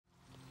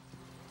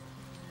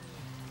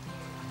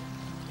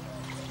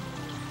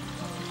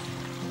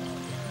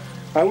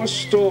Our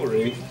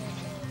story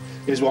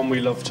is one we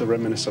love to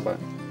reminisce about.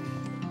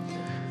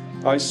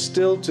 I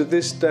still, to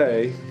this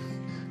day,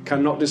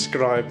 cannot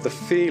describe the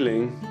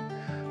feeling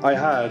I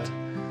had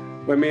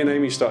when me and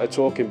Aimee started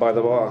talking by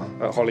the bar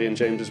at Holly and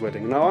James's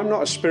wedding. Now, I'm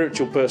not a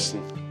spiritual person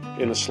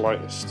in the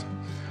slightest,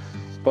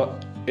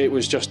 but it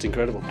was just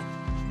incredible.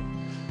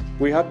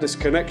 We had this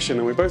connection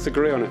and we both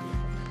agree on it.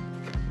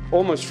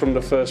 Almost from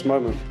the first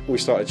moment we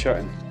started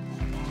chatting.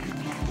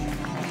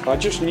 I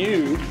just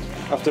knew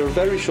after a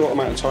very short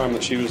amount of time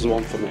that she was the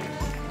one for me.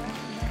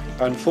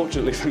 And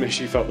fortunately for me,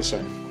 she felt the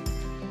same.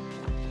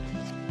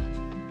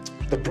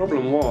 The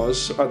problem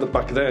was,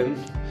 back then,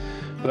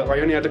 that I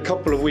only had a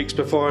couple of weeks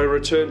before I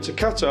returned to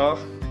Qatar,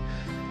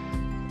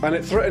 and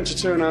it threatened to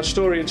turn our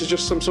story into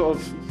just some sort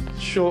of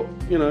short,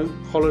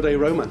 holiday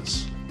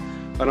romance.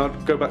 And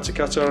I'd go back to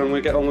Qatar and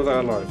we'd get on with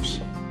our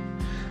lives.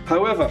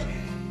 However,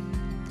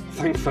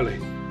 thankfully,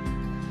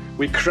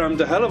 we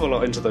crammed a hell of a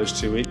lot into those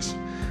 2 weeks,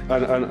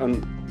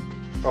 and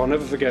I'll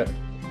never forget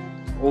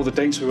all the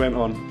dates we went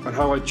on and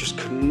how I just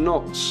could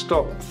not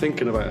stop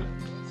thinking about her.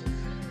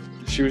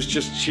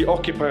 She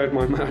occupied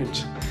my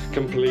mind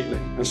completely,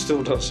 and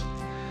still does.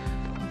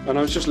 And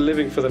I was just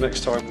living for the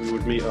next time we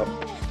would meet up.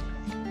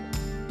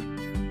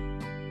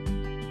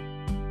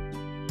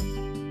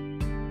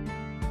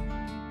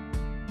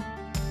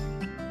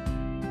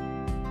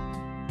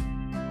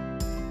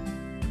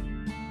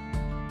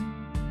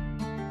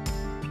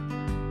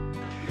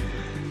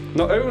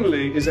 Not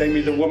only is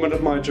Aimee the woman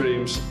of my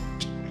dreams,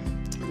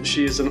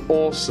 she is an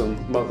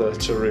awesome mother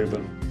to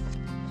Reuben.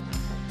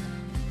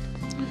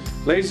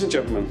 Ladies and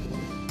gentlemen,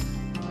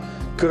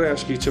 could I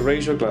ask you to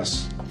raise your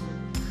glass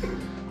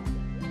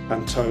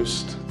and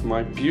toast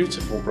my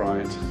beautiful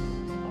bride,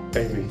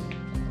 Aimee.